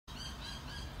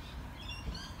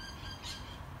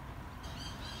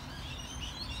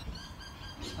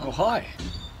Oh hi,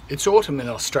 it's autumn in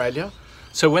Australia,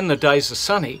 so when the days are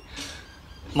sunny,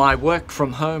 my work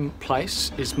from home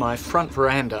place is my front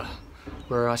veranda,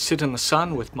 where I sit in the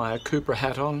sun with my Akubra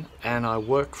hat on and I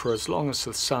work for as long as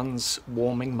the sun's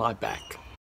warming my back.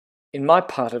 In my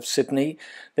part of Sydney,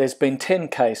 there's been 10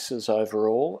 cases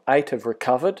overall, 8 have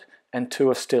recovered and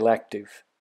 2 are still active.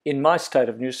 In my state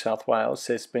of New South Wales,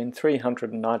 there's been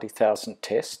 390,000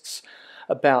 tests.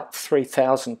 About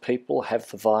 3,000 people have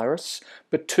the virus,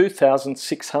 but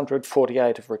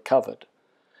 2,648 have recovered.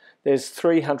 There's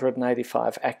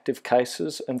 385 active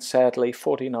cases and sadly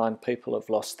 49 people have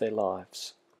lost their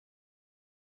lives.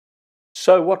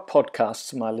 So what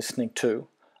podcasts am I listening to?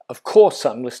 Of course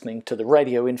I'm listening to the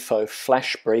Radio Info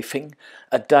Flash Briefing,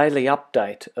 a daily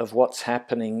update of what's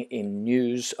happening in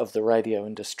news of the radio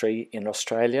industry in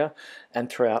Australia and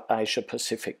throughout Asia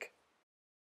Pacific.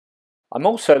 I'm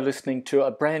also listening to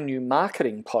a brand new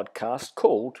marketing podcast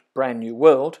called Brand New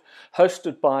World,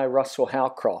 hosted by Russell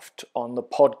Howcroft on the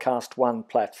Podcast One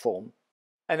platform.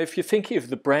 And if you're thinking of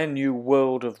the brand new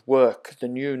world of work, the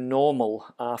new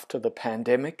normal after the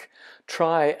pandemic,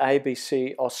 try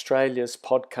ABC Australia's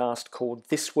podcast called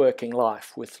This Working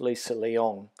Life with Lisa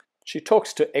Leong. She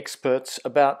talks to experts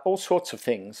about all sorts of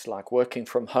things like working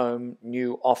from home,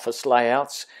 new office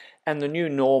layouts, and the new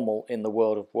normal in the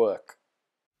world of work.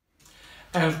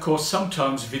 And of course,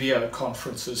 sometimes video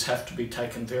conferences have to be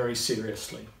taken very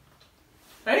seriously.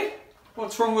 Hey,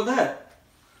 what's wrong with that?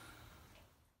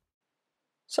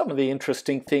 Some of the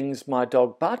interesting things my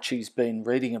dog Bachi's been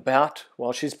reading about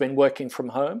while she's been working from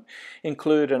home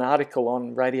include an article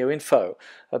on Radio Info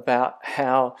about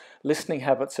how listening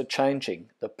habits are changing.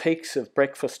 The peaks of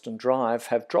breakfast and drive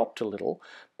have dropped a little,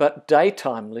 but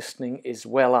daytime listening is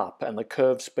well up and the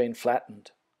curve's been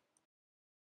flattened.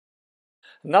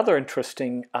 Another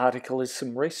interesting article is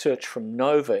some research from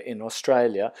Nova in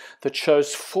Australia that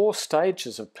shows 4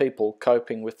 stages of people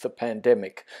coping with the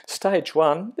pandemic. Stage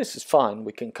 1, this is fine,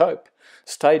 we can cope.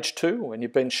 Stage 2, when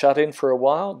you've been shut in for a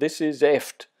while, this is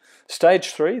effed. Stage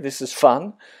 3, this is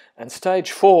fun. And Stage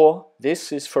 4,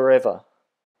 this is forever.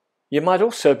 You might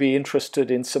also be interested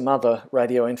in some other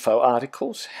Radio Info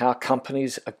articles, how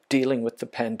companies are dealing with the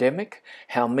pandemic,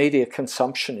 how media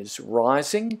consumption is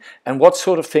rising, and what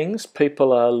sort of things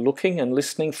people are looking and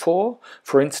listening for.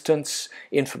 For instance,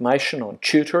 information on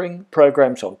tutoring,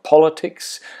 programs on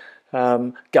politics,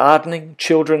 gardening,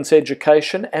 children's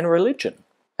education, and religion.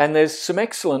 And there's some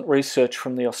excellent research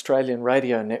from the Australian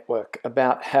Radio Network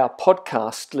about how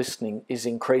podcast listening is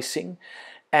increasing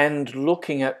and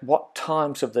looking at what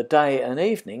times of the day and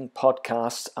evening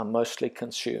podcasts are mostly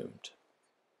consumed.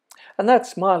 And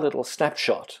that's my little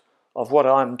snapshot of what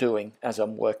I'm doing as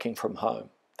I'm working from home.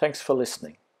 Thanks for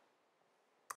listening.